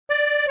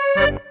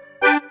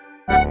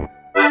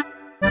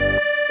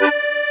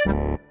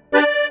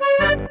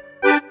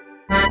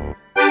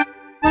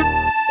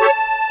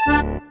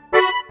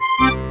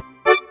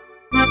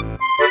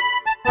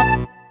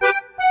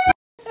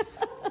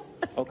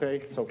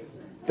So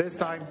this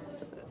time.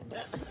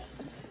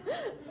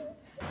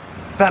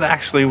 That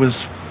actually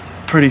was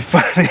pretty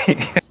funny.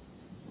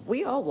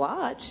 We all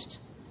watched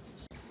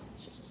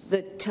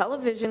the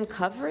television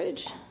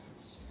coverage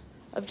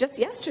of just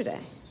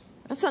yesterday.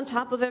 That's on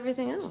top of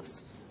everything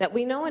else that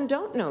we know and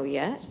don't know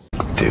yet.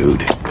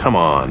 Dude, come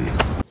on.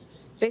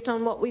 Based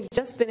on what we've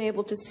just been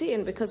able to see,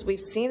 and because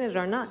we've seen it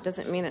or not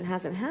doesn't mean it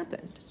hasn't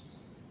happened.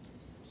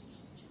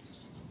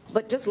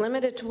 But just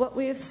limited to what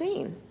we have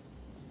seen.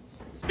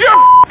 You're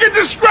a f***ing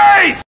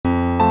disgrace!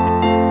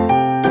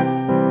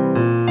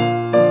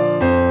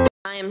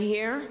 I am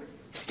here,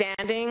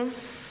 standing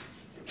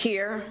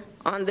here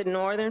on the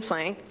northern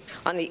flank,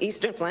 on the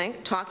eastern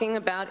flank, talking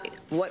about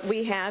what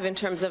we have in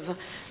terms of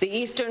the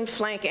eastern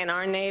flank and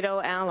our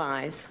NATO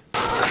allies.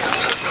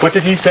 What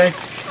did he say?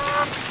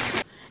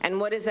 And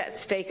what is at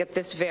stake at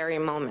this very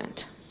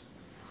moment?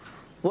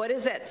 What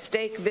is at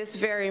stake this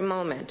very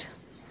moment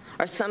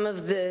are some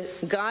of the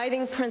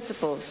guiding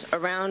principles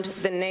around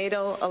the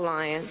NATO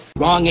alliance.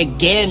 Wrong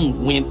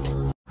again, wimp.